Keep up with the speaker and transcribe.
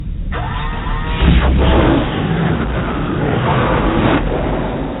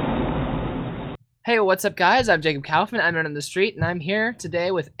Hey, what's up, guys? I'm Jacob Kaufman. I'm running the street, and I'm here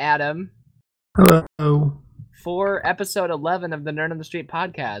today with Adam Hello. for episode 11 of the Nerd on the Street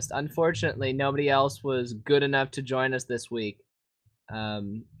podcast. Unfortunately, nobody else was good enough to join us this week.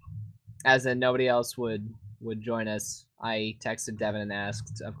 As in, nobody else would join us. I texted Devin and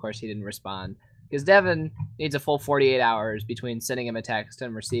asked. Of course, he didn't respond because Devin needs a full 48 hours between sending him a text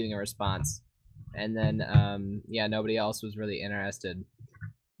and receiving a response. And then, nobody else was really interested.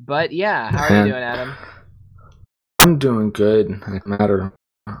 But yeah, how are you doing, Adam? I'm doing good. It doesn't matter.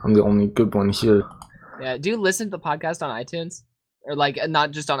 I'm the only good one here. Yeah, do you listen to the podcast on iTunes? Or like not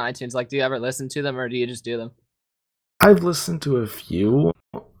just on iTunes, like do you ever listen to them or do you just do them? I've listened to a few,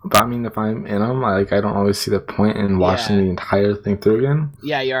 but I mean, if I'm in them, I don't always see the point in watching the entire thing through again.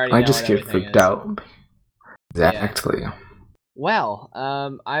 Yeah, you already know I just get freaked out. Exactly. Yeah. Well,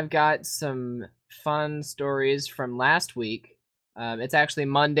 I've got some fun stories from last week. It's actually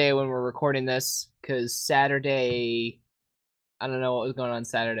Monday when we're recording this, because Saturday, I don't know what was going on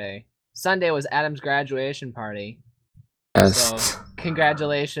Saturday. Sunday was Adam's graduation party. Yes. So,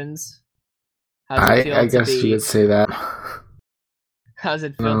 congratulations. How's it feel I guess you could say that. How's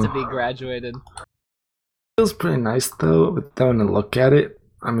it feel to be graduated? It feels pretty nice, though, but then when I look at it,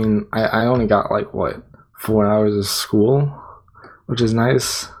 I mean, I only got, 4 hours of school, which is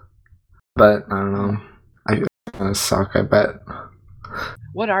nice. But, I don't know. It's gonna suck, I bet.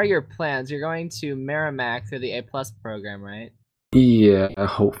 What are your plans? You're going to Merrimack through the A+ program, right? Yeah,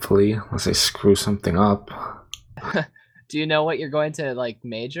 hopefully, unless I screw something up. Do you know what you're going to,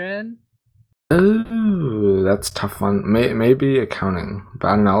 major in? Ooh, that's a tough one. Maybe accounting, but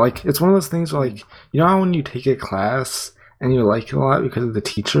I don't know. It's one of those things where, you know how when you take a class and you like it a lot because of the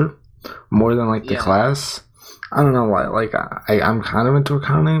teacher more than, the class? I don't know why. I'm kind of into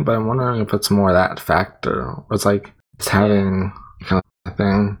accounting, but I'm wondering if it's more of that factor. It's just having kind of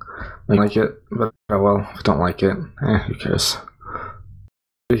thing. I like it, but well, if I don't like it, who cares?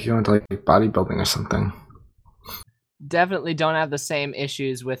 If you want to bodybuilding or something. Definitely don't have the same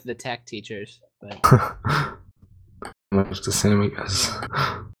issues with the tech teachers. But much the same, I guess.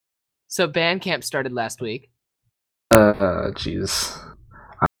 So band camp started last week. Jeez.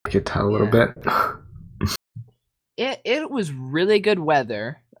 I could tell a little bit. It was really good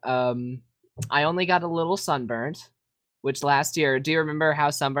weather. I only got a little sunburnt, which last year, do you remember how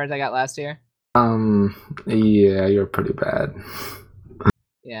sunburnt I got last year? Yeah, you're pretty bad.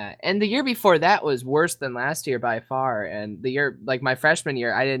 Yeah, and the year before that was worse than last year by far. And the year, my freshman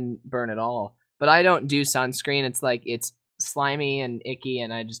year, I didn't burn at all. But I don't do sunscreen. It's it's slimy and icky,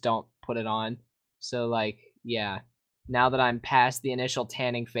 and I just don't put it on. So yeah, now that I'm past the initial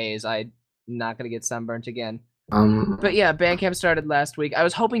tanning phase, I'm not gonna get sunburnt again. But yeah, band camp started last week. I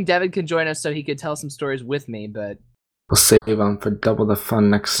was hoping Devin could join us so he could tell some stories with me, but we'll save them for double the fun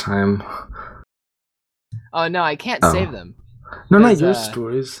next time. Oh no, I can't save them. No, not your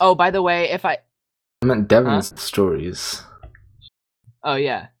stories. Oh, by the way, I meant Devin's stories. Oh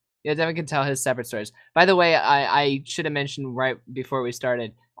yeah, Devin can tell his separate stories. By the way, I should have mentioned right before we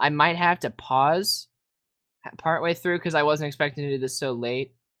started, I might have to pause partway through because I wasn't expecting to do this so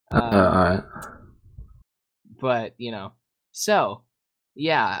late. Alright. But so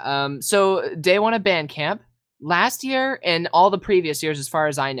yeah, so day one of band camp last year and all the previous years, as far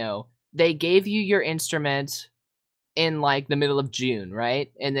as I know, they gave you your instrument in the middle of June,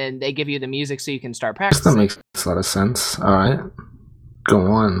 right? And then they give you the music so you can start practicing. That makes a lot of sense. All right, go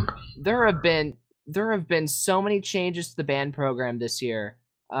on. There have been so many changes to the band program this year.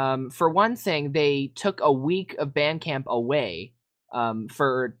 For one thing, they took a week of band camp away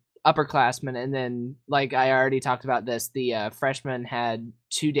for upperclassmen, and then I already talked about this, the freshmen had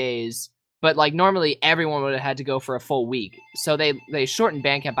 2 days, but normally everyone would have had to go for a full week. So they shortened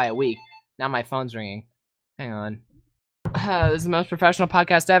band camp by a week. Now my phone's ringing. Hang on. This is the most professional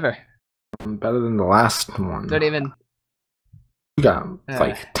podcast ever. Better than the last one. Don't even. You got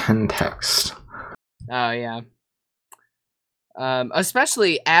 10 texts. Oh yeah.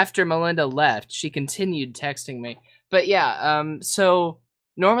 Especially after Melinda left, she continued texting me. But yeah, so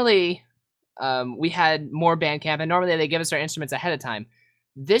normally we had more band camp, and normally they give us our instruments ahead of time.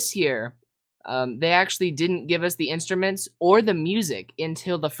 This year, they actually didn't give us the instruments or the music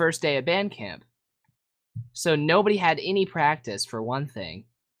until the first day of band camp. So nobody had any practice, for one thing.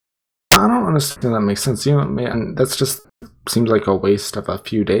 I don't understand. That makes sense. Man, that's just seems like a waste of a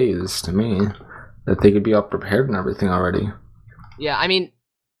few days to me. That they could be all prepared and everything already. Yeah, I mean,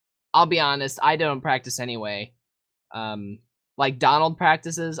 I'll be honest. I don't practice anyway. Donald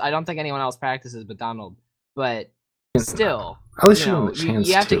practices. I don't think anyone else practices but Donald. But still, at least you have a chance.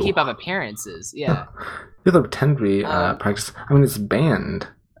 You have to keep up appearances. Yeah. You have to pretend to be practice. I mean, it's band.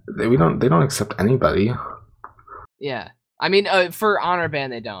 They don't accept anybody. Yeah. I mean, for honor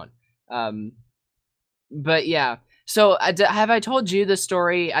band, they don't. Um, but yeah. So have I told you the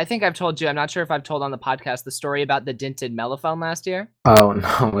story? I think I've told you. I'm not sure if I've told on the podcast the story about the dented mellophone last year. Oh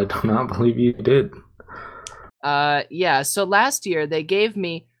no, I do not believe you did. Yeah. So last year,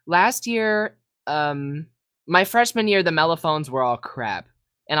 my freshman year, the mellophones were all crap,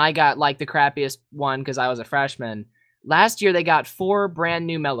 and I got like the crappiest one because I was a freshman. Last year, they got 4 brand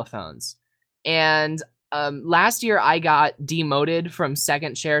new mellophones, and last year I got demoted from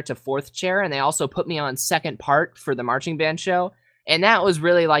second chair to fourth chair, and they also put me on second part for the marching band show, and that was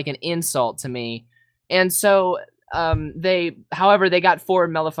really like an insult to me. And so however, they got 4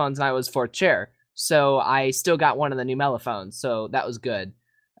 mellophones, and I was fourth chair. So I still got one of the new mellophones, so that was good.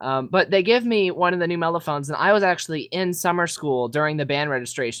 But they give me one of the new mellophones, and I was actually in summer school during the band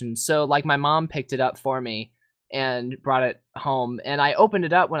registration. So like my mom picked it up for me and brought it home, and I opened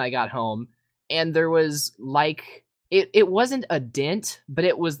it up when I got home, and there was like it wasn't a dent, but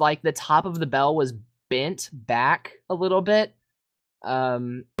it was like the top of the bell was bent back a little bit.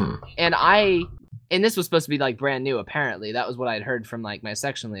 Um, and this was supposed to be like brand new. Apparently, that was what I'd heard from like my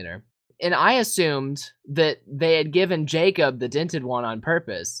section leader. And I assumed that they had given Jacob the dented one on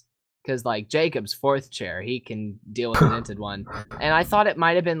purpose, because like Jacob's fourth chair, he can deal with the dented one. And I thought it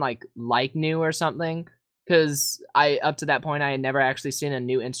might have been like new or something, because up to that point I had never actually seen a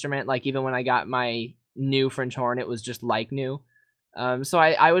new instrument. Like even when I got my new French horn, it was just like new. So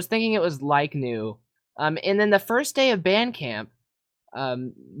I was thinking it was like new. And then the first day of band camp,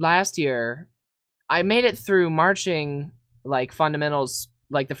 last year, I made it through marching like fundamentals,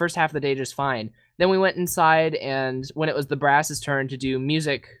 like the first half of the day just fine. Then we went inside, and when it was the brass's turn to do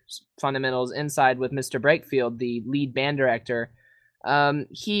music fundamentals inside with Mr. Breakfield, the lead band director,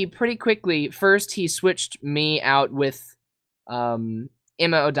 he pretty quickly, first he switched me out with Emma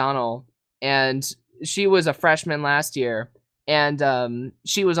O'Donnell, and she was a freshman last year, and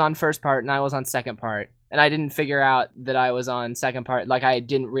she was on first part and I was on second part. And I didn't figure out that I was on second part. Like I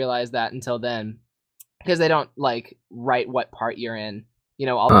didn't realize that until then, because they don't like write what part you're in. You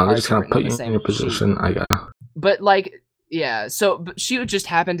know, all the They're parts just are gonna written put on the you in same your sheet. position. I got. But like, yeah. So but she would just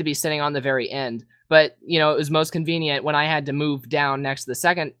happen to be sitting on the very end. But you know, it was most convenient when I had to move down next to the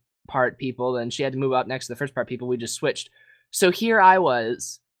second part people, and she had to move up next to the first part people. We just switched. So here I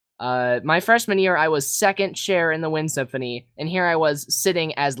was. My freshman year, I was second chair in the Wind Symphony, and here I was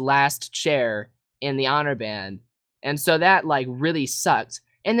sitting as last chair in the honor band. And so that like really sucked.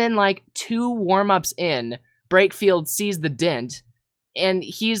 And then like 2 warm-ups in, Breakfield sees the dent, and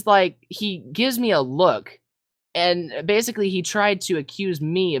he's like, he gives me a look, and basically he tried to accuse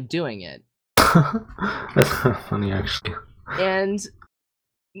me of doing it. That's kind of funny, actually. And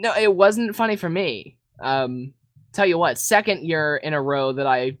no, it wasn't funny for me. Tell you what, second year in a row that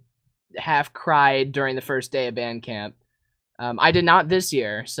I half cried during the first day of band camp. I did not this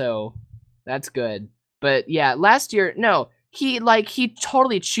year, so that's good. But yeah, last year, no, he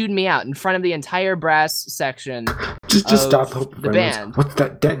totally chewed me out in front of the entire brass section. Just stop the band. What's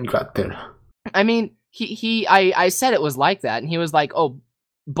that dent you got there? I mean, I said it was like that, and he was like, "Oh,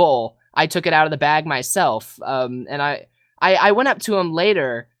 bull! I took it out of the bag myself." And I went up to him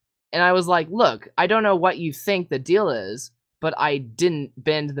later, and I was like, "Look, I don't know what you think the deal is, but I didn't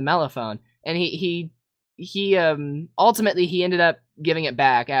bend the mellophone." And he ultimately he ended up giving it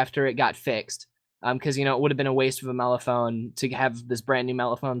back after it got fixed. Because you know it would have been a waste of a mellophone to have this brand new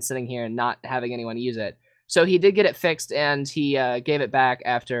mellophone sitting here and not having anyone use it. So he did get it fixed, and he gave it back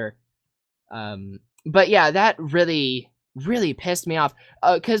after. But yeah, that really pissed me off.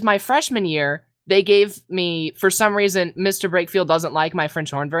 Because my freshman year, they gave me, for some reason, Mr. Breakfield doesn't like my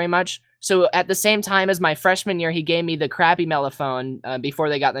French horn very much. So at the same time as my freshman year, he gave me the crappy mellophone before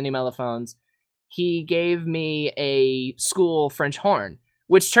they got the new mellophones. He gave me a school French horn,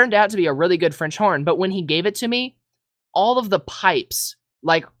 which turned out to be a really good French horn. But when he gave it to me, all of the pipes,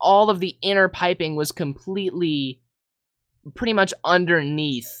 like all of the inner piping was completely pretty much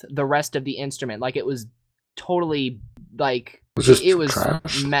underneath the rest of the instrument. Like it was totally like it was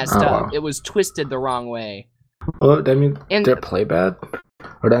messed up. Wow. It was twisted the wrong way. Well, I mean, did it play bad?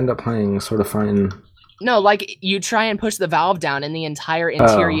 Or did it end up playing sort of fine? No, like you try and push the valve down and the entire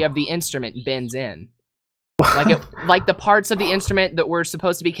interior of the instrument bends in. Like the parts of the instrument that were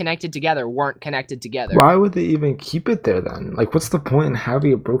supposed to be connected together weren't connected together. Why would they even keep it there then? Like, what's the point in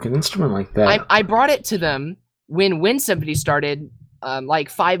having a broken instrument like that? I brought it to them when Wind Symphony started, like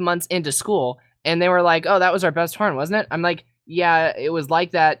 5 months into school, and they were like, "Oh, that was our best horn, wasn't it?" I'm like, "Yeah, it was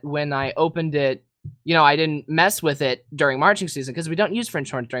like that when I opened it. You know, I didn't mess with it during marching season because we don't use French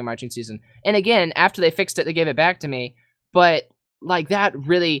horns during marching season." And again, after they fixed it, they gave it back to me. But like that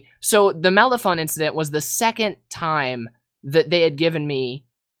really. So the mellophone incident was the second time that they had given me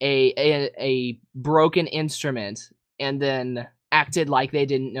a broken instrument and then acted like they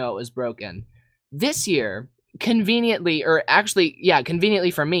didn't know it was broken. This year, conveniently, or actually, yeah, conveniently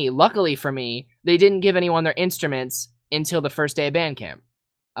for me, luckily for me, they didn't give anyone their instruments until the first day of band camp,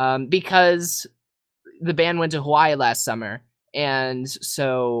 because the band went to Hawaii last summer, and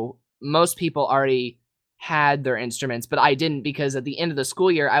so most people already had their instruments, but I didn't because at the end of the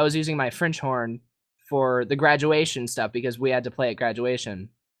school year, I was using my French horn for the graduation stuff because we had to play at graduation.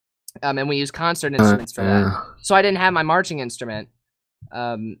 And we use concert instruments for that. So I didn't have my marching instrument.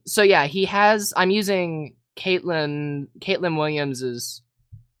 So yeah, I'm using Caitlin Williams's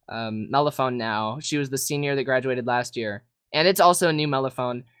mellophone now. She was the senior that graduated last year, and it's also a new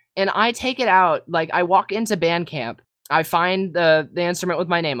mellophone. And I take it out, like I walk into band camp, I find the instrument with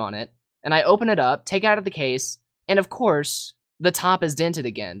my name on it, and I open it up, take it out of the case, and of course, the top is dented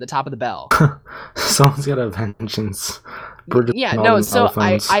again, the top of the bell. Someone's got a vengeance. Yeah, no, so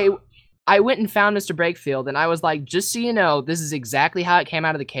I went and found Mr. Brakefield, and I was like, just so you know, this is exactly how it came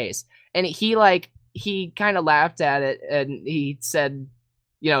out of the case. And he kind of laughed at it, and he said,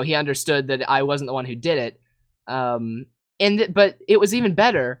 you know, he understood that I wasn't the one who did it. But it was even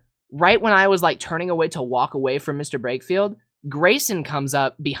better. Right when I was like turning away to walk away from Mr. Brakefield, Grayson comes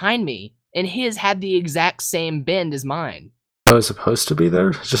up behind me, and his had the exact same bend as mine. I was supposed to be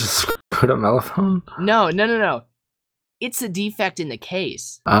there? Just put a mellophone? No. It's a defect in the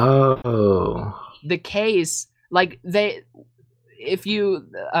case. Oh. The case, like if you,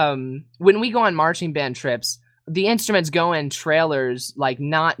 when we go on marching band trips, the instruments go in trailers, like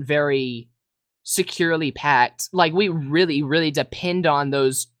not very securely packed. Like we really, really depend on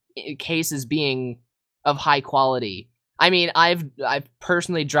those cases being of high quality. I mean, I've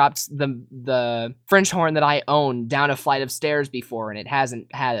personally dropped the French horn that I own down a flight of stairs before, and it hasn't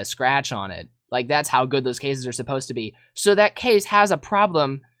had a scratch on it. Like, that's how good those cases are supposed to be. So that case has a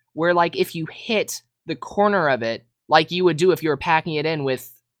problem where, like, if you hit the corner of it, like you would do if you were packing it in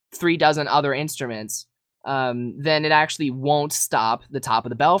with 3 dozen other instruments, then it actually won't stop the top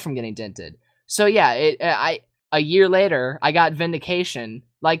of the bell from getting dented. So yeah, a year later, I got vindication.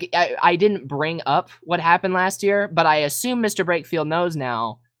 Like, I didn't bring up what happened last year, but I assume Mr. Brakefield knows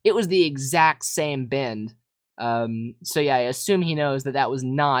now. It was the exact same bend. So yeah, I assume he knows that was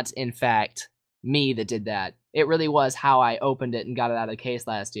not, in fact, me that did that. It really was how I opened it and got it out of the case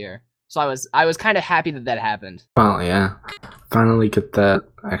last year. So I was kind of happy that happened. Well, yeah. Finally get that.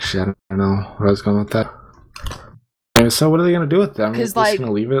 Actually, I don't know where I was going with that. So what are they going to do with them? Are they just going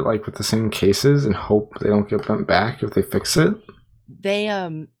to leave it like with the same cases and hope they don't get bent back if they fix it? They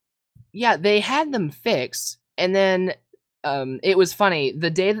had them fixed, and then it was funny. The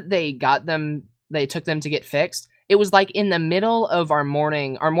day that they took them to get fixed, it was like in the middle of our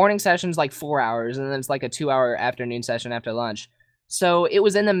morning session's like 4 hours, and then it's like a 2-hour afternoon session after lunch. So it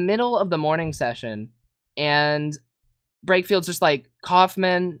was in the middle of the morning session, and Brakefield's just like,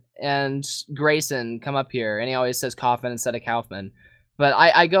 Kaufman and Grayson, come up here. And he always says Kaufman instead of Kaufman. But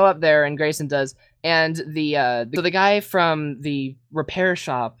I go up there, and Grayson does. And the guy from the repair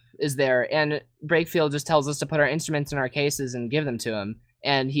shop is there, and Brakefield just tells us to put our instruments in our cases and give them to him.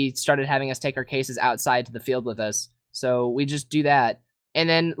 And he started having us take our cases outside to the field with us. So we just do that. And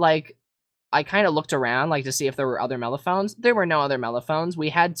then, like, I kind of looked around, like, to see if there were other mellophones. There were no other mellophones. We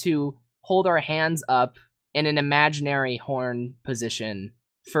had to hold our hands up in an imaginary horn position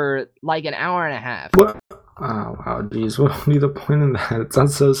for like an hour and a half. What? Oh, wow, geez. What would be the point in that? It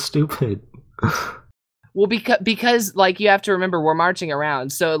sounds so stupid. Well, because like, you have to remember, we're marching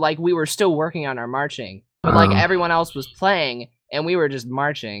around, so like we were still working on our marching, but like everyone else was playing and we were just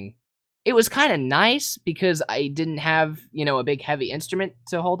marching. It was kind of nice because I didn't have, you know, a big heavy instrument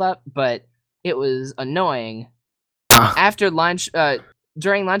to hold up, but it was annoying. After lunch,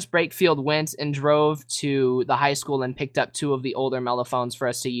 during lunch, Brakefield went and drove to the high school and picked up 2 of the older mellophones for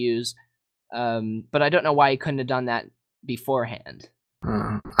us to use. But I don't know why he couldn't have done that beforehand.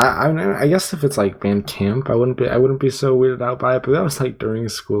 I guess if it's like band camp, I wouldn't be so weirded out by it. But that was like during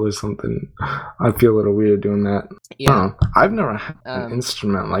school or something. I'd feel a little weird doing that. Yeah, I've never had an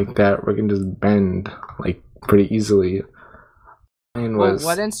instrument like that where I can just bend like pretty easily.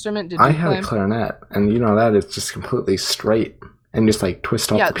 What instrument did you play? I had a clarinet, and you know that it's just completely straight and just like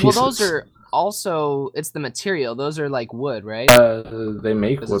twist off the pieces. Well, those are also, it's the material. Those are like wood, right? They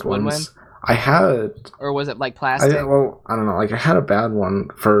make wood ones. I had, or was it like plastic? I don't know. Like, I had a bad one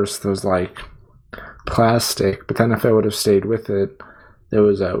first. It was like plastic, but then if I would have stayed with it, there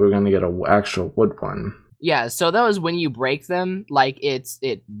was we're gonna get an actual wood one. Yeah, so those, when you break them, like it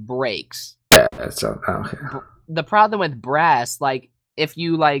breaks. Yeah, so okay. the problem with brass, like if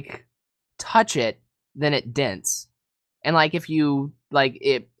you like touch it, then it dents, and like if you like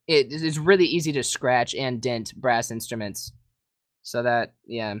it is really easy to scratch and dent brass instruments. So that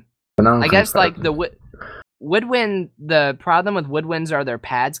yeah, But now I'm I kind of guess like sad. the woodwind. The problem with woodwinds are their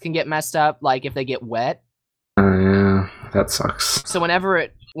pads can get messed up, like if they get wet. Yeah, that sucks. So whenever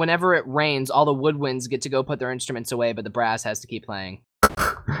it rains, all the woodwinds get to go put their instruments away, but the brass has to keep playing.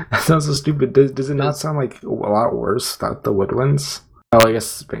 That sounds so stupid. Does it not 'Cause, sound like a lot worse without the woodwinds? Oh, I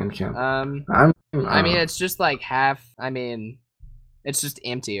guess it's Bandcamp. I mean, it's just like half. I mean, it's just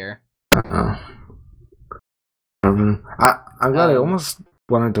emptier. I'm glad I Um, almost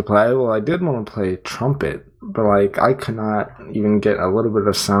wanted to play. Well, I did want to play trumpet, but like I could not even get a little bit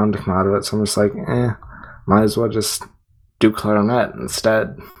of sound to come out of it. So I'm just like, might as well just do clarinet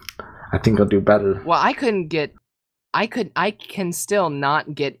instead. I think I'll do better. well, I can still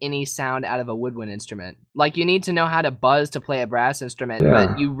not get any sound out of a woodwind instrument. Like you need to know how to buzz to play a brass instrument, Yeah.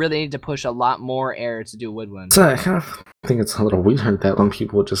 but you really need to push a lot more air to do woodwind. So I kind of think it's a little weird that when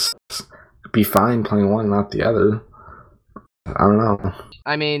people just be fine playing one, not the other. I don't know.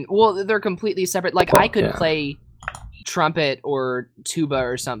 I mean, well, they're completely separate. Like Well, I could yeah. play trumpet or tuba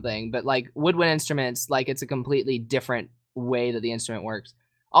or something, but like woodwind instruments, like it's a completely different way that the instrument works.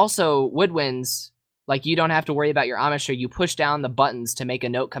 Also, woodwinds, like you don't have to worry about your embouchure. You push down the buttons to make a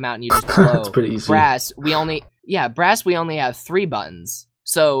note come out, and you just blow. It's pretty easy. Brass, we only have 3 buttons,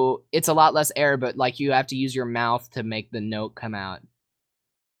 so it's a lot less air. But like you have to use your mouth to make the note come out.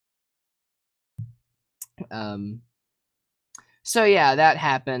 So yeah, that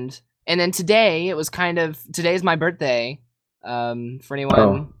happened. And then today, today's my birthday. For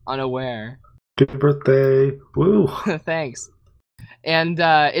anyone unaware. Happy birthday. Woo. Thanks. And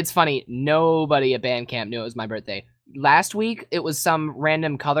it's funny, nobody at band camp knew it was my birthday. Last week, it was some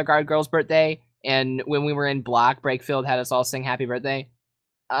random color guard girl's birthday, and when we were in block, Breakfield had us all sing happy birthday.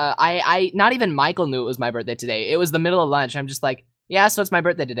 I not even Michael knew it was my birthday today. It was the middle of lunch. I'm just like, yeah, so it's my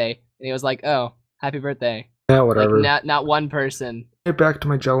birthday today. And he was like, oh, happy birthday. Yeah, whatever. Like, not one person. Get back to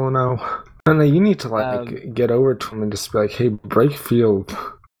my Jello now. And you need to like get over to him and just be like, "Hey, Breakfield,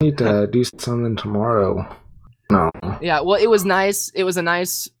 I need to do something tomorrow." No. Yeah, well, it was nice. It was a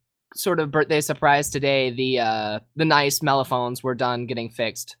nice sort of birthday surprise today. The nice mellophones were done getting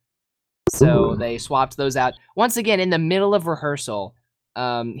fixed, so they swapped those out once again in the middle of rehearsal.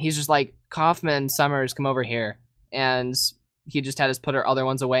 He's just like, Kaufman, Summers, come over here, and he just had us put our other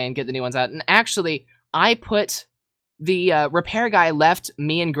ones away and get the new ones out. And actually, I put the repair guy left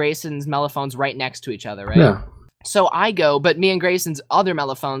me and Grayson's mellophones right next to each other, right? Yeah. So I go, but me and Grayson's other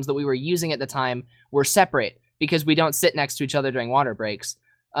mellophones that we were using at the time were separate because we don't sit next to each other during water breaks.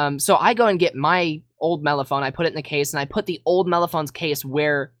 So I go and get my old mellophone, I put it in the case, and I put the old mellophone's case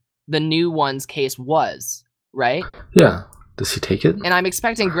where the new one's case was, right? Yeah. Does he take it? And I'm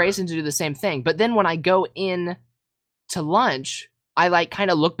expecting Grayson to do the same thing. But then when I go in to lunch, I like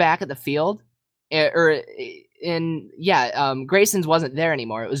kind of look back at the field, Grayson's wasn't there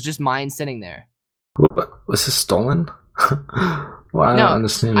anymore. It was just mine sitting there. Was this stolen? Well, I don't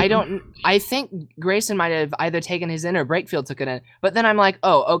understand. I think Grayson might have either taken his in or Breakfield took it in. But then I'm like,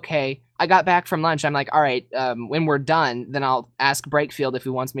 oh, okay. I got back from lunch. I'm like, all right, when we're done, then I'll ask Breakfield if he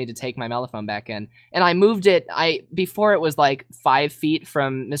wants me to take my mellophone back in. And I moved it. Before it was like 5 feet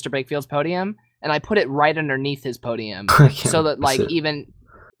from Mr. Breakfield's podium, and I put it right underneath his podium so that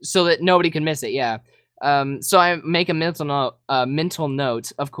so that nobody can miss it. Yeah. So I make a mental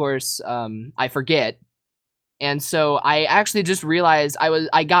note. Of course, I forget. And so I actually just realized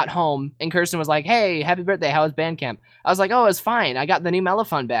I got home and Kirsten was like, hey, happy birthday. How was band camp? I was like, oh, it was fine. I got the new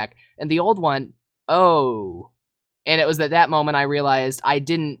mellophone back. And the old one, oh. And it was at that moment I realized I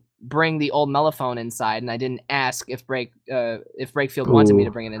didn't bring the old mellophone inside and I didn't ask if Breakfield wanted me to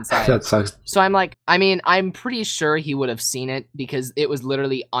bring it inside. That sucks. So I'm like, I mean, I'm pretty sure he would have seen it because it was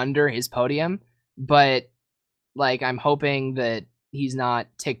literally under his podium. But like, I'm hoping that he's not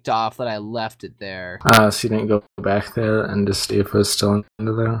ticked off that I left it there. So you didn't go back there and just see if it was still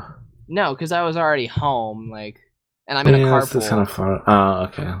under there? No, because I was already home, like, and I'm in a carpool. That's kind of far. Oh,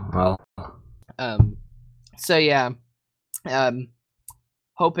 okay. Well. So yeah.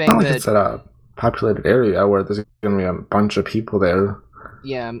 Hoping It's not like that it's at a populated area where there's gonna be a bunch of people there.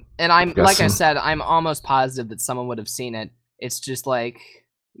 Yeah, and I'm like I said, I'm almost positive that someone would have seen it. It's just like,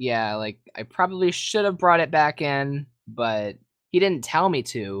 yeah, like I probably should have brought it back in, but he didn't tell me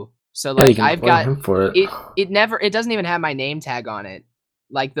to. So like I've got him for it. It doesn't even have my name tag on it.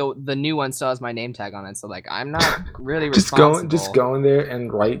 Like the new one still has my name tag on it. So like I'm not really responsible. Just go in there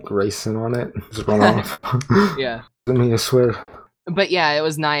and write Grayson on it. Just run off. Yeah. I mean, I swear. But yeah, it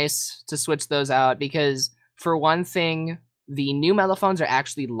was nice to switch those out because for one thing, the new mellophones are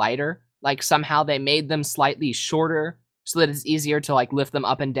actually lighter. Like somehow they made them slightly shorter so that it's easier to like lift them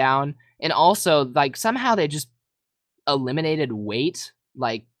up and down. And also like somehow they just eliminated weight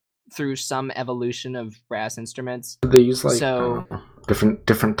like through some evolution of brass instruments. They use like So different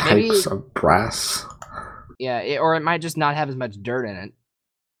types maybe of brass. yeah, or it might just not have as much dirt in it.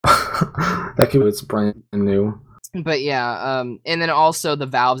 That could be it's brand new. But yeah, and then also the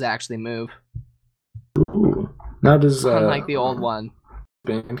valves actually move, Ooh. Now does unlike the old one.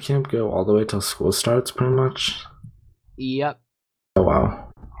 band camp go all the way till school starts pretty much? Yep. Oh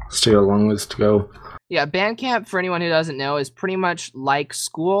wow. Still a long ways to go. Yeah, band camp, for anyone who doesn't know, is pretty much like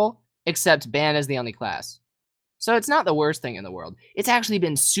school, except band is the only class. So it's not the worst thing in the world. It's actually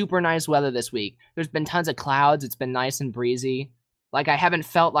been super nice weather this week. There's been tons of clouds. It's been nice and breezy. Like, I haven't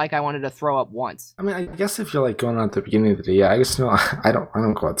felt like I wanted to throw up once. I mean, I guess if you're like going out at the beginning of the day, yeah, I guess no, I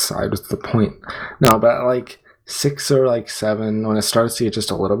don't go outside. What's the point? No, but at like 6 or like 7, when it starts to get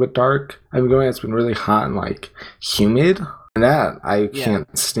just a little bit dark, I've been going. It's been really hot and like humid, and that I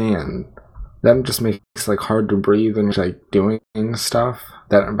can't stand. That just makes it like hard to breathe when you're like doing stuff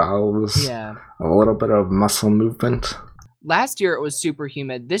that involves a little bit of muscle movement. Last year it was super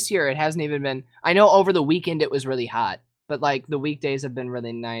humid. This year it hasn't even been. I know over the weekend it was really hot, but like the weekdays have been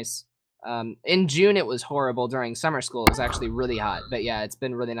really nice. In June it was horrible during summer school. It was actually really hot, but yeah, it's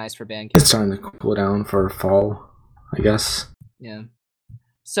been really nice for band camp. It's starting to cool down for fall, I guess. Yeah.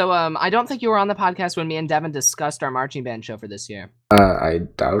 So I don't think you were on the podcast when me and Devin discussed our marching band show for this year. I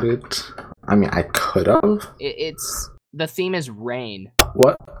doubt it. I mean, I could have. It's the theme is rain.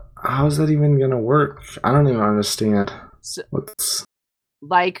 What? How's that even gonna work? I don't even understand. So, What's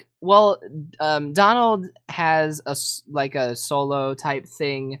like? Well, Donald has a solo type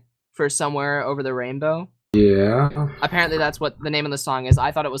thing for Somewhere Over the Rainbow. Yeah. Apparently, that's what the name of the song is.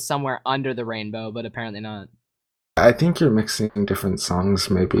 I thought it was Somewhere Under the Rainbow, but apparently not. I think you're mixing different songs,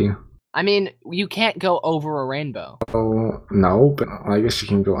 maybe. I mean, you can't go over a rainbow. Oh, no, but I guess you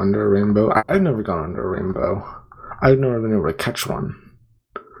can go under a rainbow. I've never gone under a rainbow. I've never been able to catch one.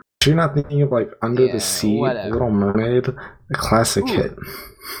 So you're not thinking of like Under the Sea, whatever. Little Mermaid, a classic hit.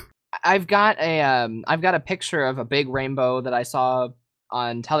 I've got a picture of a big rainbow that I saw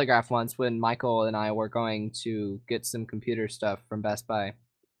on Telegraph once when Michael and I were going to get some computer stuff from Best Buy.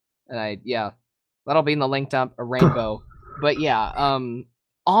 And that'll be in the link dump, a rainbow. But yeah,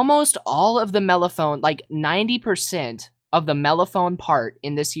 almost all of the mellophone, like 90% of the mellophone part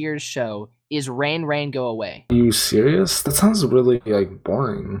in this year's show is Rain, Rain, Go Away. Are you serious? That sounds really like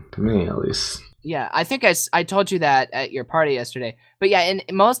boring to me, at least. Yeah, I think I told you that at your party yesterday. But yeah, and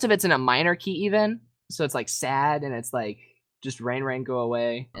most of it's in a minor key even. So it's like sad and it's like just Rain, Rain, Go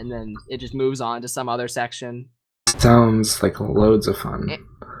Away. And then it just moves on to some other section. Sounds like loads of fun.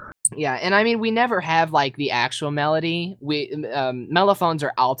 Yeah, and I mean, we never have like the actual melody. Mellophones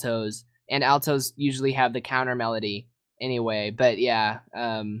are altos, and altos usually have the counter melody anyway. But yeah,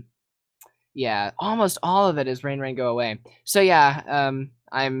 almost all of it is Rain, Rain, Go Away. So yeah,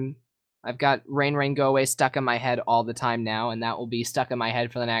 I've got Rain, Rain, Go Away stuck in my head all the time now, and that will be stuck in my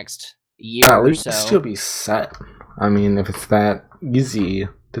head for the next year at or least so. you'll be set. I mean, if it's that easy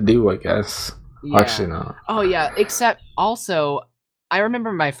to do, I guess. Yeah. Actually, not. Oh yeah, except also, I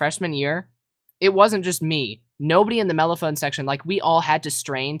remember my freshman year, it wasn't just me. Nobody in the mellophone section, like we all had to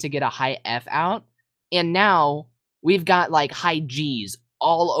strain to get a high F out, and now we've got like high G's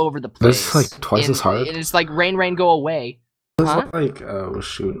all over the place. This is like twice as hard. And it's like Rain, Rain, Go Away. Huh? Like, oh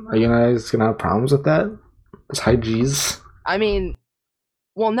shoot, are you guys gonna have problems with that? It's high G's. I mean,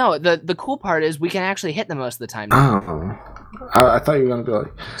 well, no. The cool part is we can actually hit them most of the time now. Oh, I thought you were gonna be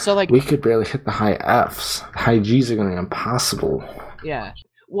like, so like we could barely hit the high Fs. High G's are gonna be impossible. Yeah.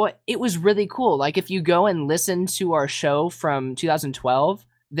 Well, it was really cool. Like if you go and listen to our show from 2012,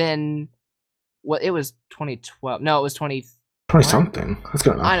 then it was 2012. No, it was 20 something. That's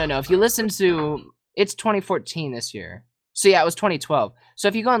good enough. I don't know. If you listen to it's 2014 this year. So yeah, it was 2012. So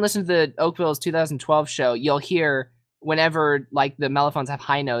if you go and listen to the Oakville's 2012 show, you'll hear whenever like the mellophones have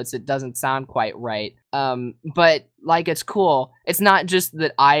high notes, it doesn't sound quite right. But like it's cool. It's not just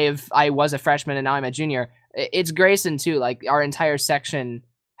that I was a freshman and now I'm a junior. It's Grayson too. Like our entire section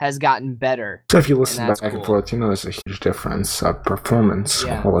has gotten better. So if you listen back and forth, you know there's a huge difference of performance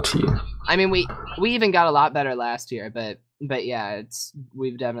quality. I mean, we even got a lot better last year, but yeah,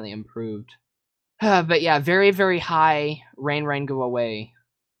 we've definitely improved. But yeah, very, very high Rain, Rain, Go Away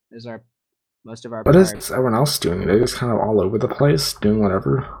is most of our What is everyone else doing? They're just kind of all over the place, doing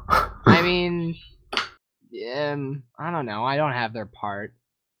whatever. I mean, I don't know. I don't have their part.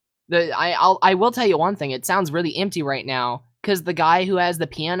 I will tell you one thing. It sounds really empty right now because the guy who has the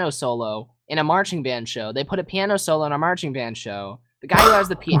piano solo in a marching band show. They put a piano solo in a marching band show. The guy who has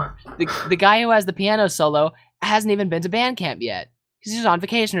the guy who has the piano solo hasn't even been to band camp yet. He's just on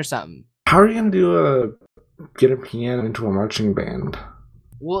vacation or something. How are you gonna get a piano into a marching band?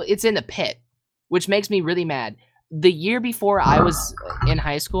 Well, it's in the pit, which makes me really mad. The year before I was in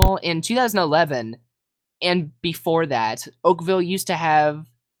high school, in 2011, and before that, Oakville used to have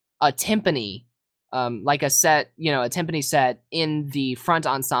a timpani, like a timpani set in the front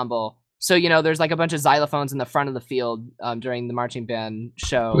ensemble. So, there's like a bunch of xylophones in the front of the field during the marching band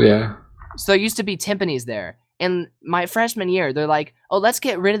show. Yeah. So there used to be timpanis there. And my freshman year, they're like, oh, let's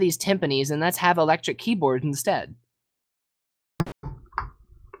get rid of these timpanis and let's have electric keyboards instead.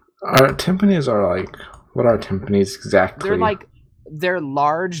 Our timpanis are like, what are timpanis exactly? They're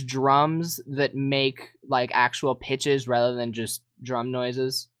large drums that make like actual pitches rather than just drum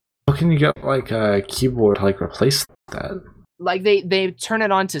noises. How can you get like a keyboard to like replace that? Like they turn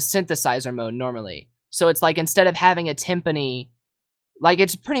it on to synthesizer mode normally. So it's like instead of having a timpani, like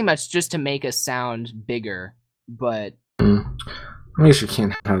it's pretty much just to make a sound bigger, but I guess you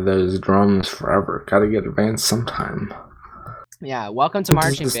can't have those drums forever. Gotta get advanced sometime. Yeah, welcome to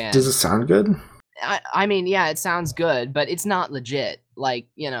marching band. Does it sound good? I mean, yeah, it sounds good, but it's not legit. Like,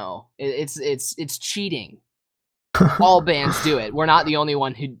 it's cheating. All bands do it. We're not the only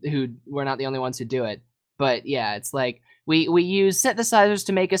ones who do it. But yeah, it's like we use synthesizers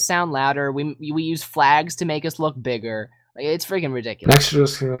to make us sound louder. We use flags to make us look bigger. Like, it's freaking ridiculous. Next, you're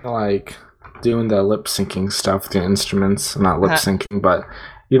just gonna like doing the lip syncing stuff with the instruments. Not lip syncing, but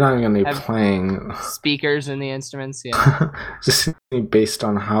you're not even gonna be playing speakers in the instruments. Yeah, just based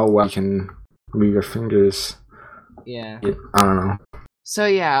on how well you can move your fingers. Yeah. I don't know. So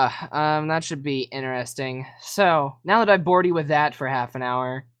yeah, that should be interesting. So now that I've bored you with that for half an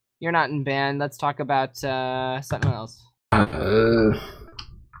hour, you're not in band. Let's talk about something else. Got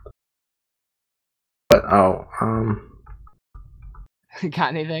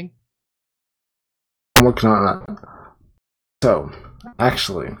anything? I'm looking on that. So,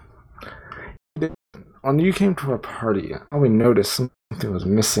 actually, when you came to our party, I probably noticed something was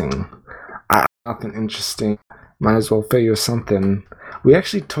missing. Nothing interesting. Might as well figure something. We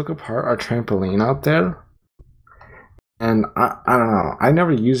actually took apart our trampoline out there. And I don't know. I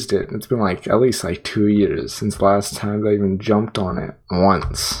never used it. It's been like at least like 2 years since the last time I even jumped on it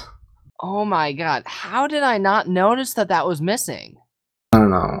once. Oh my god. How did I not notice that was missing? I don't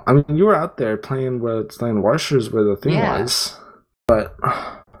know. I mean, you were out there playing washers where the thing was. But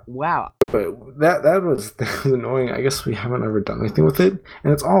wow. But that was annoying. I guess we haven't ever done anything with it.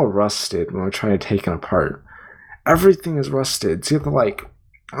 And it's all rusted when we're trying to take it apart. Everything is rusted. So you have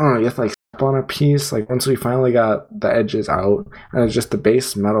to step on a piece. Like once we finally got the edges out and it's just the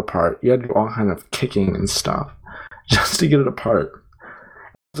base metal part, you had to do all kind of kicking and stuff just to get it apart.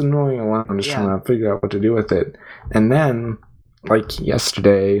 It was annoying alone just trying to figure out what to do with it. And then, like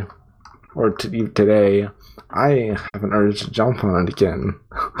yesterday or today, I have an urge to jump on it again.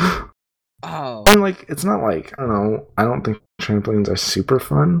 Oh. And it's not like, I don't know, I don't think trampolines are super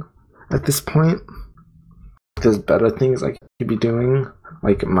fun at this point. There's better things I could be doing,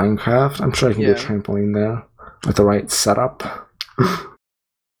 like Minecraft. I'm sure I can get a trampoline there with the right setup. I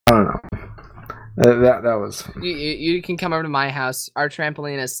don't know. That was fun. You can come over to my house. Our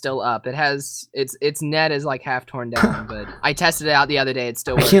trampoline is still up. It has its net is like half torn down, but I tested it out the other day. It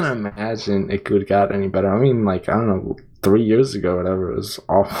still works. I can't imagine it could have got any better. I mean, I don't know, 3 years ago or whatever, it was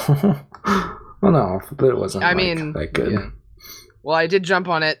awful. Well, not awful, but it wasn't that good. Yeah. Well, I did jump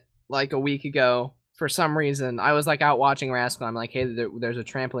on it like a week ago. For some reason, I was out watching Rascal. I'm like, hey, there's a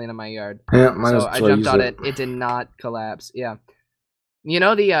trampoline in my yard. Yeah, so I jumped on it. It did not collapse. Yeah. You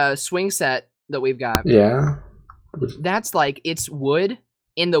know the swing set that we've got? Yeah. That's it's wood,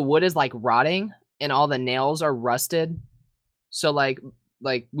 and the wood is rotting, and all the nails are rusted. So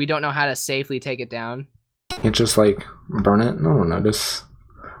we don't know how to safely take it down. You just burn it? No one will notice.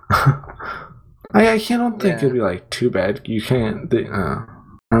 I don't think it'd be too bad. You can't.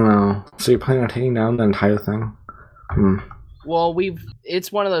 I don't know. So you're planning on taking down the entire thing? Well,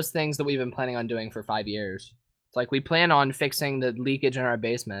 it's one of those things that we've been planning on doing for 5 years. It's we plan on fixing the leakage in our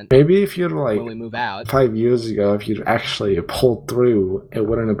basement. Maybe if you'd when we move out 5 years ago, if you'd actually pulled through, it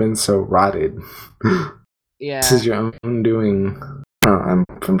wouldn't have been so rotted. Yeah. This is your own doing. I'm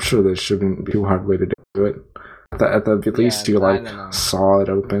sure there shouldn't be a hard way to do it. At the least, you saw it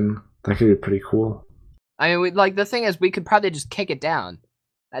open. That could be pretty cool. I mean, the thing is, we could probably just kick it down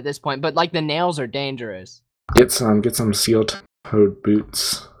at this point, but the nails are dangerous. Get some steel-toed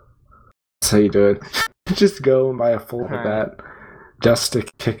boots. That's how you do it. Just go and buy a full of that just to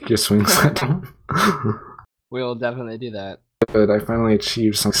kick your swing set down. We'll definitely do that. But I finally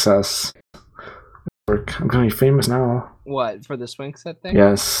achieved success. work. I'm gonna be famous now. What, for the swing set thing?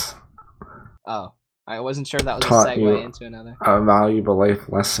 Yes. Oh, I wasn't sure that was a Taught you segue into another. a valuable life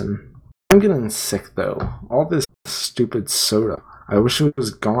lesson. I'm getting sick though. All this stupid soda. I wish it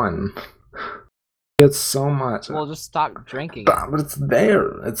was gone. It's so much. Well, just stop drinking it. But it's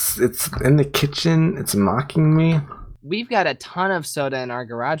there. It's in the kitchen. It's mocking me. We've got a ton of soda in our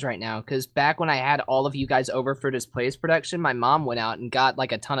garage right now, because back when I had all of you guys over for Displays production, my mom went out and got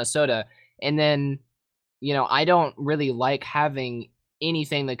like a ton of soda. And then, you know, I don't really like having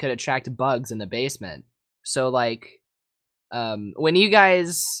anything that could attract bugs in the basement. So like, when you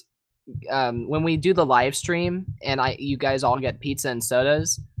guys, when we do the live stream and you guys all get pizza and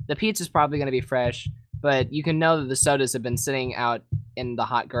sodas, the pizza's probably going to be fresh, but you can know that the sodas have been sitting out in the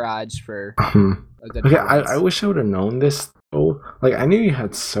hot garage for a good Okay, few months. I wish I would have known this though. Like, I knew you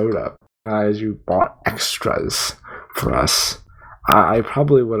had soda as you bought extras for us. I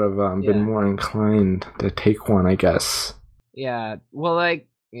probably would have been more inclined to take one, I guess. Yeah, well, like,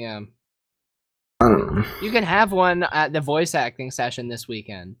 yeah. I don't know. You can have one at the voice acting session this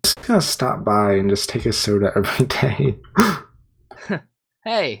weekend. Just gonna stop by and just take a soda every day.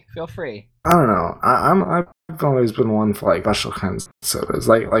 Hey, feel free. I don't know. I've always been one for like special kinds of sodas,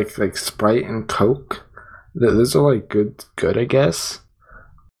 like Sprite and Coke. Those are like good, I guess.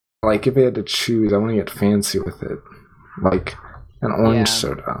 Like if I had to choose, I want to get fancy with it, like an orange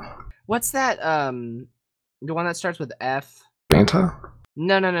soda. What's that? The one that starts with F. Fanta?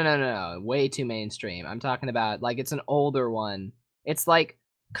 No. Way too mainstream. I'm talking about like it's an older one. It's like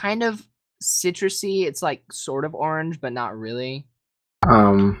kind of citrusy. It's like sort of orange, but not really.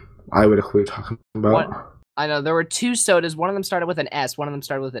 I would have talking about. What? I know there were two sodas. One of them started with an S. One of them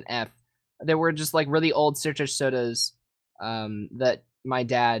started with an F. There were just like really old citrus sodas, that my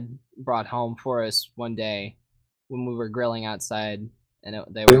dad brought home for us one day when we were grilling outside, and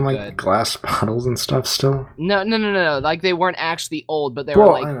they were like good. Glass bottles and stuff still. No. Like they weren't actually old, but they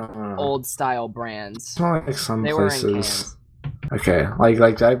were like I know. old style brands. It's not like some they places. Were in cans. Okay,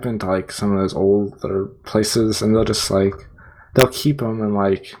 like I've been to like some of those older places, and they'll just like they'll keep them in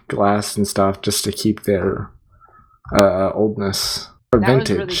like glass and stuff just to keep their oldness or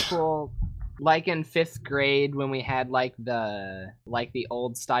vintage. That was really cool. Like in 5th grade when we had like the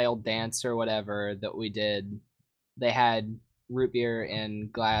old style dance or whatever that we did, they had root beer in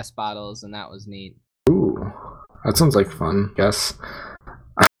glass bottles, and that was neat. Ooh, that sounds like fun. Yes,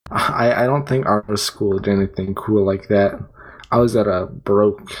 I don't think our school did anything cool like that. I was at a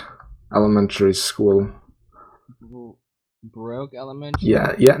broke elementary school. Broke elementary? Yeah,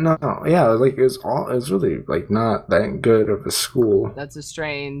 like it was really like not that good of a school. That's a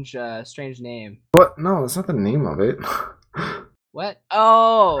strange name. What? No, that's not the name of it. What?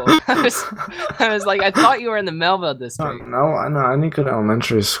 Oh, I was like, I thought you were in the Melville district. No, I didn't go to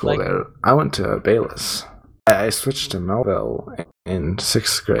elementary school there. I went to Bayless. I switched to Melville in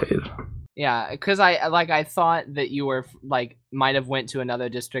 6th grade. Yeah, because I thought that you were like might have went to another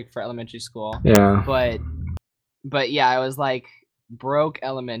district for elementary school. Yeah. But yeah, I was like broke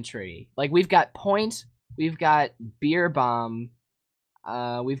elementary. Like we've got Point, we've got Beer Bomb,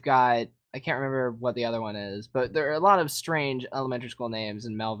 we've got I can't remember what the other one is, but there are a lot of strange elementary school names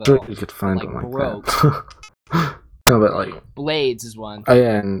in Melville. Sure you could find like one like broke. That. No, but like Blades is one. Oh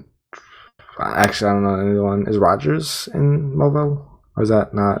yeah, and actually I don't know anyone. Is Rogers in Melville? Or is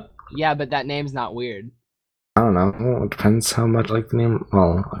that not? Yeah, but that name's not weird. I don't know. Well, it depends how much like the name.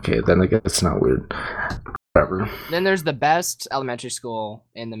 Well, okay, then I guess it's not weird. Whatever. Then there's the best elementary school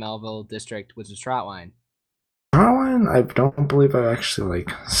in the Melville district, which is Trotwine. Trotwine, I don't believe I've actually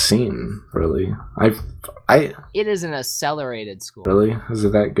like seen really. It is an accelerated school. Really? Is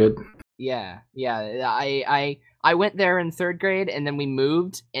it that good? Yeah. I went there in 3rd grade, and then we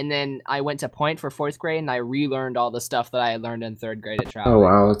moved, and then I went to Point for 4th grade, and I relearned all the stuff that I had learned in 3rd grade at Trotwine. Oh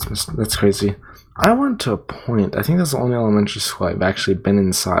wow, that's crazy. I went to Point. I think that's the only elementary school I've actually been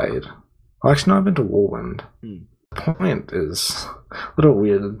inside. Well, actually, no, I've been to Woolwind. Point is a little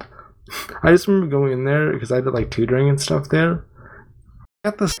weird. I just remember going in there because I did like tutoring and stuff there. They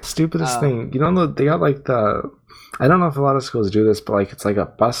got the stupidest thing. You know, they got like I don't know if a lot of schools do this, but like it's like a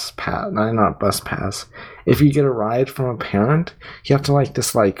bus pass. No, not a bus pass. If you get a ride from a parent, you have to like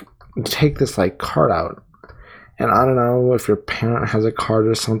take this like card out. And I don't know if your parent has a card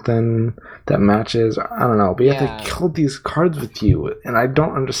or something that matches. I don't know, but you have to kill these cards with you, and I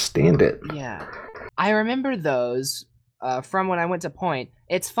don't understand it. Yeah, I remember those from when I went to Point.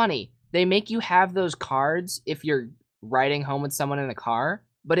 It's funny. They make you have those cards if you're riding home with someone in a car,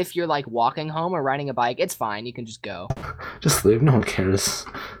 but if you're like walking home or riding a bike, it's fine. You can just go. Just leave. No one cares.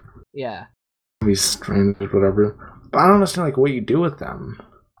 Yeah. Be strange or whatever. But I don't understand like what you do with them.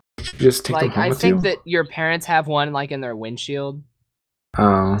 You just take them Like, home I with think you? that your parents have one, like, in their windshield.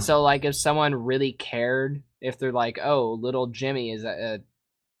 Oh, So, like, if someone really cared, if they're like, "Oh, little Jimmy is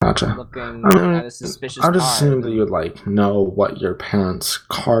gotcha. I looking mean, at a suspicious I'd car," assume that you then would like know what your parents'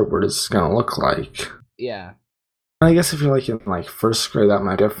 car is gonna look like. yeah. I guess if you're like in like first grade, that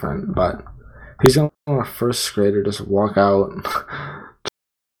might be different. But he's gonna want a first grader just walk out,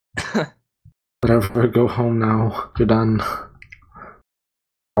 whatever, go home now. You're done.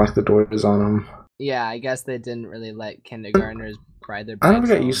 Lock the doors on them. Yeah, I guess they didn't really let kindergartners ride their I never bikes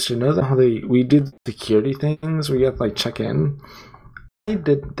got home. used to know that how we did security things. We had to like check in. I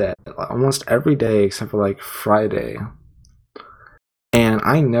did that almost every day except for like Friday, and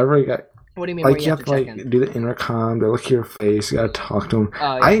I never got What do you mean where like you you have have to to check like in? do the intercom. They look at your face. You gotta talk to them. Oh,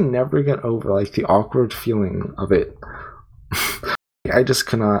 I yeah. never got over like the awkward feeling of it. I just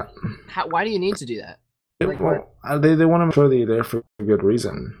cannot. Why do you need to do that? Like, what? They want to make sure that you're there for a good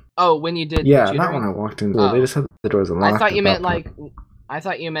reason. Oh, when you did Yeah, not when tutoring? I walked in the door. They Oh. just had the doors I unlocked thought you at meant that point. like I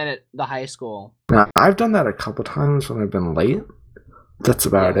thought you meant at the high school. Now, I've done that a couple times when I've been late. That's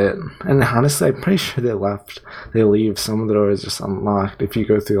about Yeah. it. And honestly, I'm pretty sure they left. They leave some of the doors just unlocked if you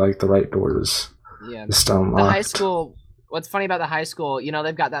go through like the right doors. Yeah. It's still The high unlocked. school, what's funny about the high school,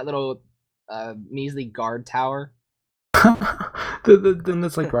 they've got that little measly guard tower. Then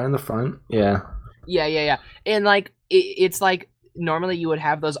it's like right in the front. Yeah. Yeah. And like it's like normally you would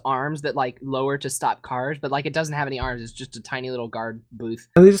have those arms that like lower to stop cars, but like it doesn't have any arms. It's just a tiny little guard booth.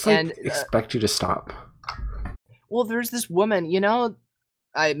 And they just like And expect you to stop. well, there's this woman,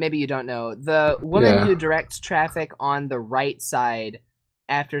 maybe you don't know, the woman Yeah. who directs traffic on the right side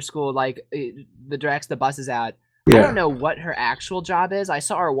after school, like the directs the buses out. I Yeah. don't know what her actual job is. I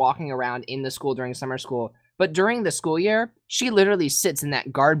saw her walking around in the school during summer school, but during the school year, she literally sits in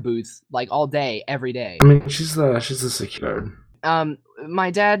that guard booth like all day, every day. I mean, she's the security guard.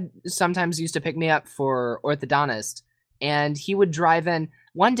 My dad sometimes used to pick me up for orthodontist, and he would drive in.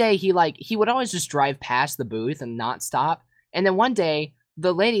 One day he would always just drive past the booth and not stop. And then one day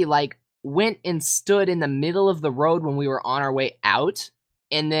the lady like went and stood in the middle of the road when we were on our way out,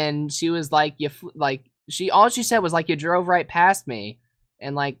 and then she was like, all she said was like, "You drove right past me,"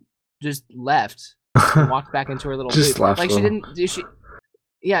 and like just left and walked back into her little Just booth. left Like she them. didn't do she.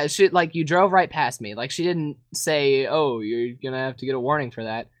 Yeah, she like you drove right past me. Like she didn't say, "Oh, you're gonna have to get a warning for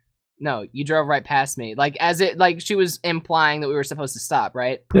that." No, you drove right past me. Like as it like she was implying that we were supposed to stop,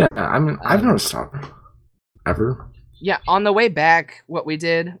 right? Yeah, I mean, I've Um, never stopped ever. yeah, on the way back, what we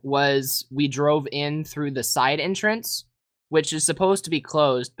did was we drove in through the side entrance, which is supposed to be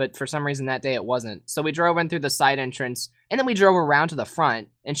closed, but for some reason that day it wasn't. So we drove in through the side entrance, and then we drove around to the front,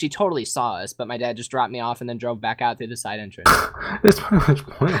 and she totally saw us, but my dad just dropped me off and then drove back out through the side entrance. It's pretty much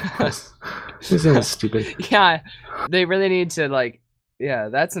pointless. This is stupid. Yeah, they really need to like. Yeah,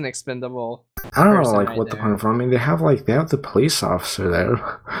 that's an expendable. I don't know, person like right what the there. point of. I mean, they have the police officer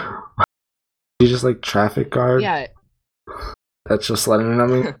there. He's just like traffic guard. Yeah, That's just letting him. I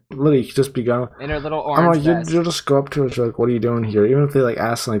mean, literally, you could just be going. in her little I'm orange like, vest. you'll just go up to her and be like, "What are you doing here?" Even if they like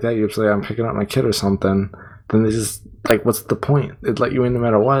ask like that, you just say, "I'm picking up my kid" or something. Then they just like, what's the point? They'd let you in no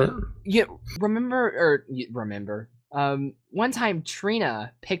matter what. Yeah, remember. One time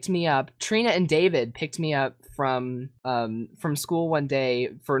Trina and David picked me up from school one day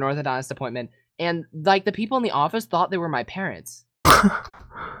for an orthodontist appointment, and like the people in the office thought they were my parents.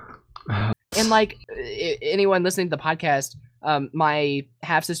 And like anyone listening to the podcast, my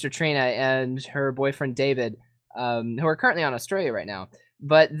half sister Trina and her boyfriend David, who are currently on Australia right now,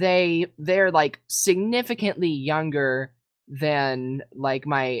 but they're like significantly younger than like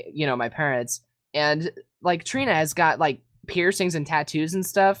my parents, and like Trina has got like piercings and tattoos and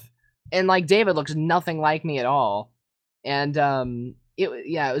stuff, and like David looks nothing like me at all, and it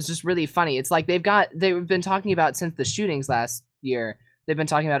was just really funny. It's like they've been talking about since the shootings last year. They've been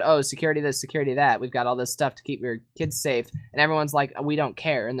talking about, oh, security this, security that. We've got all this stuff to keep your kids safe, and everyone's like, we don't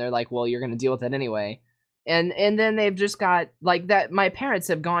care, and they're like, well, you're gonna deal with it anyway. And then they've just got like that. My parents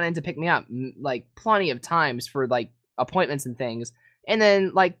have gone in to pick me up like plenty of times for like appointments and things, and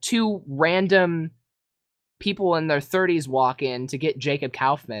then like two random people in their 30s walk in to get Jacob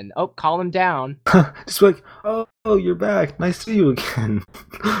Kaufman. Oh, call him down. Just be like, oh, you're back. Nice to see you again.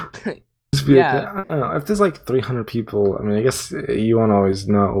 Just be Yeah. like, I don't know. If there's like 300 people, I mean, I guess you won't always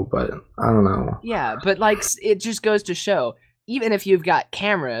know, but I don't know. Yeah, but like it just goes to show, even if you've got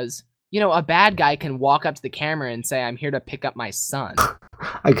cameras, a bad guy can walk up to the camera and say, "I'm here to pick up my son.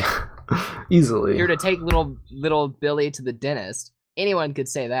 Easily. Here to take little Billy to the dentist." Anyone could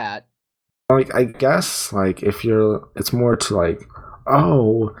say that. Like, I guess, like, it's more to like,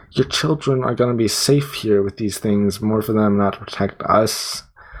 oh, your children are gonna be safe here with these things, more for them not to protect us.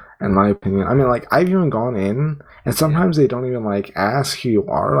 in my opinion. I mean, like, I've even gone in, and sometimes they don't even, like, ask who you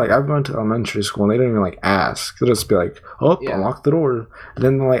are. Like, I've gone to elementary school, and they don't even, like, ask. They'll just be like, oh, Yeah. unlock the door. And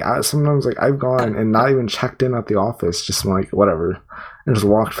then, like, sometimes, like, I've gone and not even checked in at the office, just, like, whatever, and just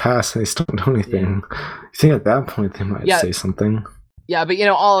walked past, and they still don't do anything. You think at that point they might say something. Yeah, but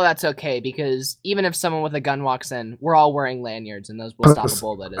all of that's okay, because even if someone with a gun walks in, we're all wearing lanyards, and those will stop a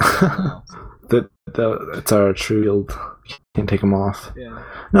bullet as well. It's our true shield. Can't take them off. Yeah.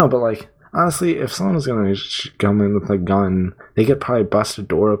 No, but like, honestly, if someone's gonna come in with a gun, they could probably bust a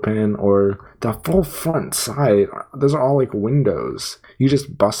door open, or the full front side. Those are all like windows. You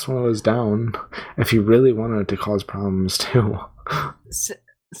just bust one of those down if you really wanted to cause problems too.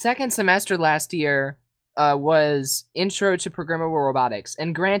 Second semester last year was Intro to Programmable Robotics,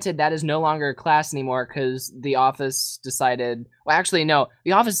 and granted, that is no longer a class anymore because the office decided. Well, actually, no,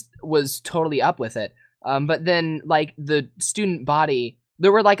 the office was totally up with it. But then, like, the student body,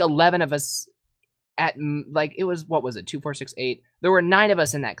 there were like 11 of us at, like, it was, what was it, 2, 4, 6, 8? There were 9 of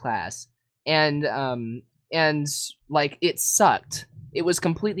us in that class, and like, it sucked. It was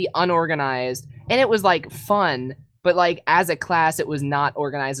completely unorganized, and it was like fun, but like as a class, it was not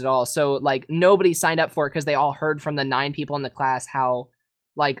organized at all. So like nobody signed up for it because they all heard from the 9 people in the class how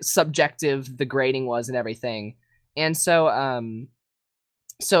like subjective the grading was and everything, and so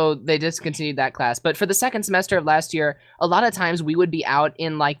they discontinued that class. But for the second semester of last year, a lot of times we would be out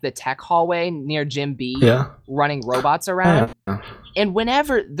in like the tech hallway near Gym B, running robots around. And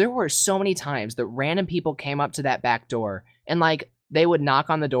whenever, there were so many times that random people came up to that back door, and like they would knock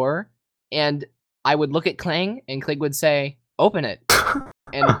on the door, and I would look at Kling, and Kling would say, "Open it,"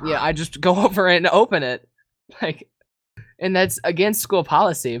 and I just go over and open it, like. And that's against school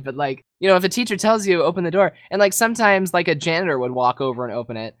policy, but like, if a teacher tells you open the door, and like sometimes like a janitor would walk over and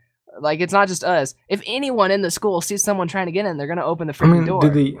open it, like it's not just us. If anyone in the school sees someone trying to get in, they're gonna open the freaking door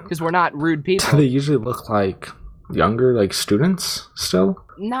because we're not rude people. Do they usually look like younger, like students still?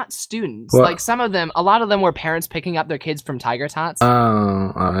 Not students. What? Like some of them, a lot of them were parents picking up their kids from Tiger Tots. Oh,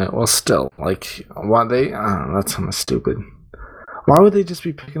 alright. Well, still, like, why they? I don't know. That's kind of stupid. Why would they just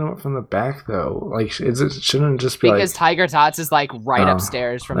be picking them up from the back though? Like, shouldn't it just be because Tiger Tots is like right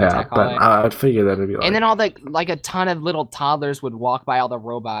upstairs from the tech hallway. I'd figure that'd be like. And then all the like a ton of little toddlers would walk by all the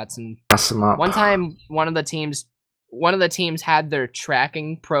robots and mess them up. One time, one of the teams had their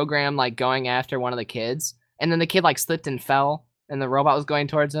tracking program like going after one of the kids, and then the kid like slipped and fell, and the robot was going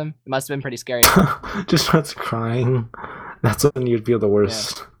towards him. It must have been pretty scary. Just starts crying. That's when you'd feel the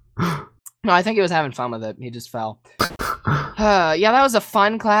worst. Yeah. No, I think he was having fun with it. He just fell. Yeah, that was a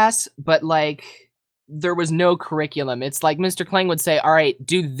fun class, but like there was no curriculum. It's like Mr. Kling would say, "All right,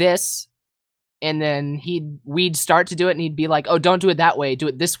 do this," and then we'd start to do it, and he'd be like, "Oh, don't do it that way. Do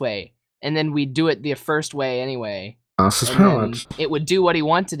it this way." And then we'd do it the first way anyway. So pretty much, it would do what he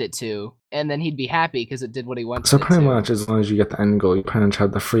wanted it to, and then he'd be happy because it did what he wanted. So pretty much, as long as you get the end goal, you pretty much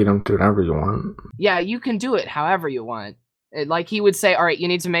have the freedom to do whatever you want. Yeah, you can do it however you want. Like he would say, all right, you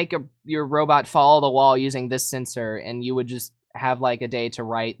need to make your robot follow the wall using this sensor, and you would just have like a day to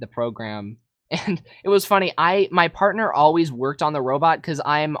write the program. And it was funny. My partner always worked on the robot because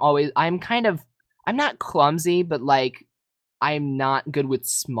I'm not clumsy, but like I'm not good with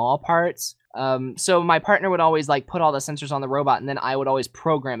small parts. So my partner would always like put all the sensors on the robot, and then I would always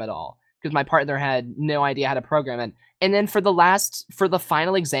program it all because my partner had no idea how to program it. And then for the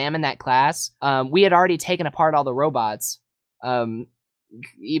final exam in that class, we had already taken apart all the robots. Even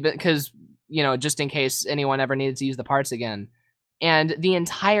because just in case anyone ever needed to use the parts again, and the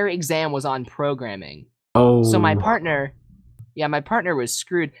entire exam was on programming. So my partner was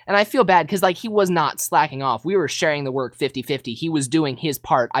screwed, and I feel bad because like he was not slacking off. We were sharing the work 50-50. He was doing his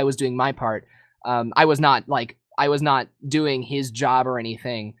part, I was doing my part. I was not doing his job or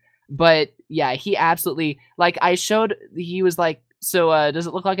anything, but yeah, he absolutely, like, he was like, so does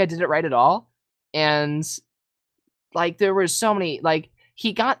it look like I did it right at all? And like there were so many, like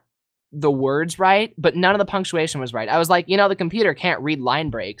he got the words right, but none of the punctuation was right. I was like, the computer can't read line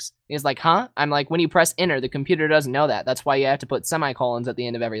breaks. He's like, huh? I'm like, when you press enter, the computer doesn't know that. That's why you have to put semicolons at the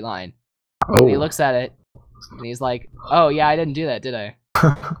end of every line. And he looks at it, and he's like, oh yeah, I didn't do that, did I?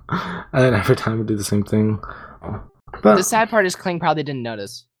 And then every time we do the same thing. But the sad part is Kling probably didn't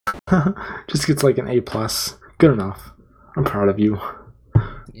notice. Just gets like an A+. Good enough. I'm proud of you.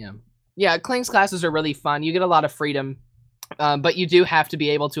 Yeah, Kling's classes are really fun. You get a lot of freedom, but you do have to be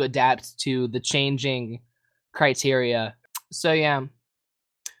able to adapt to the changing criteria. So yeah,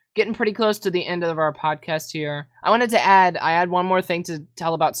 getting pretty close to the end of our podcast here. I had one more thing to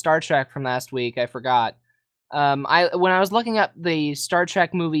tell about Star Trek from last week. I forgot. When I was looking up the Star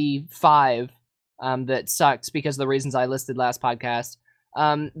Trek movie 5, that sucked because of the reasons I listed last podcast.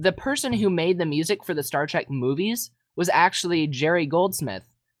 The person who made the music for the Star Trek movies was actually Jerry Goldsmith,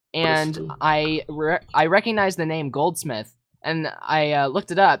 and I recognized the name Goldsmith, and I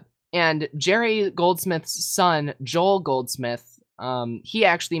looked it up, and Jerry Goldsmith's son Joel Goldsmith, he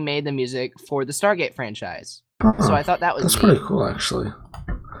actually made the music for the Stargate franchise. So I thought that was that's neat. pretty cool, actually.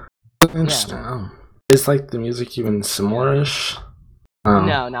 Interesting. Yeah. Is like the music even similar-ish?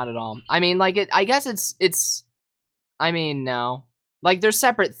 No, not at all. I mean, like I guess it's. I mean, no. Like there's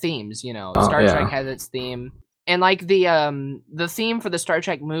separate themes, you know. Star Trek has its theme. And like the theme for the Star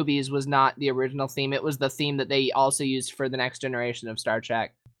Trek movies was not the original theme. It was the theme that they also used for the next generation of Star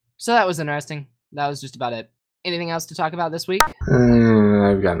Trek. So that was interesting. That was just about it. Anything else to talk about this week?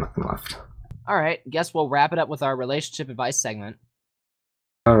 I've got nothing left. All right. Guess we'll wrap it up with our relationship advice segment.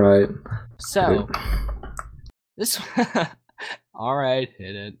 All right. So this all right,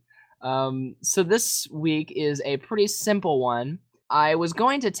 hit it. So this week is a pretty simple one. I was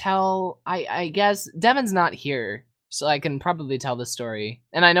going to tell, I guess Devin's not here, so I can probably tell the story.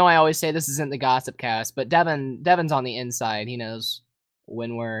 And I know I always say this isn't the gossip cast, but Devin's on the inside. He knows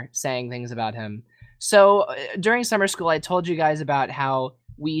when we're saying things about him. So during summer school, I told you guys about how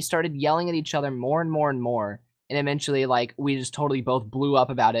we started yelling at each other more and more and more. And eventually, like, we just totally both blew up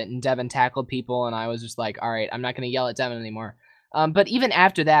about it, and Devin tackled people, and I was just like, all right, I'm not going to yell at Devin anymore. But even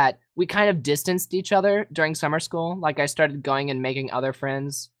after that, we kind of distanced each other during summer school. Like I started going and making other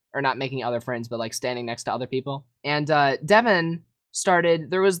friends, or not making other friends, but like standing next to other people. And Devin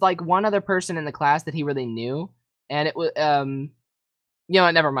started, there was like one other person in the class that he really knew. And it was, you know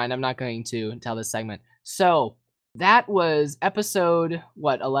what, never mind. I'm not going to tell this segment. So that was episode,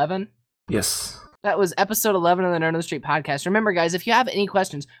 what, 11? Yes. That was episode 11 of the Nerd on the Street podcast. Remember, guys, if you have any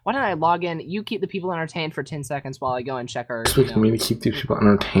questions, why don't I log in? You keep the people entertained for 10 seconds while I go and check our... Speaking of me to keep the people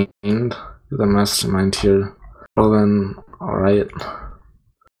entertained, the mastermind here. Well then, alright.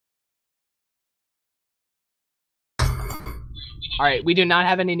 Alright, we do not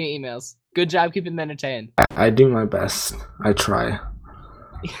have any new emails. Good job keeping them entertained. I do my best. I try.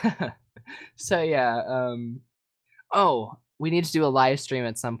 So, yeah, oh, we need to do a live stream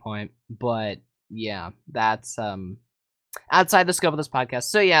at some point, but... yeah, that's outside the scope of this podcast.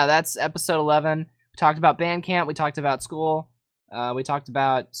 So yeah, that's episode 11. We talked about band camp. We talked about school. We talked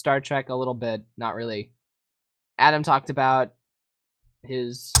about Star Trek a little bit. Not really. Adam talked about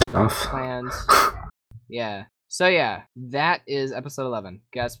his plans. Yeah. So yeah, that is episode 11.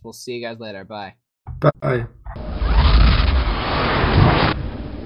 Guess we'll see you guys later. Bye. Bye.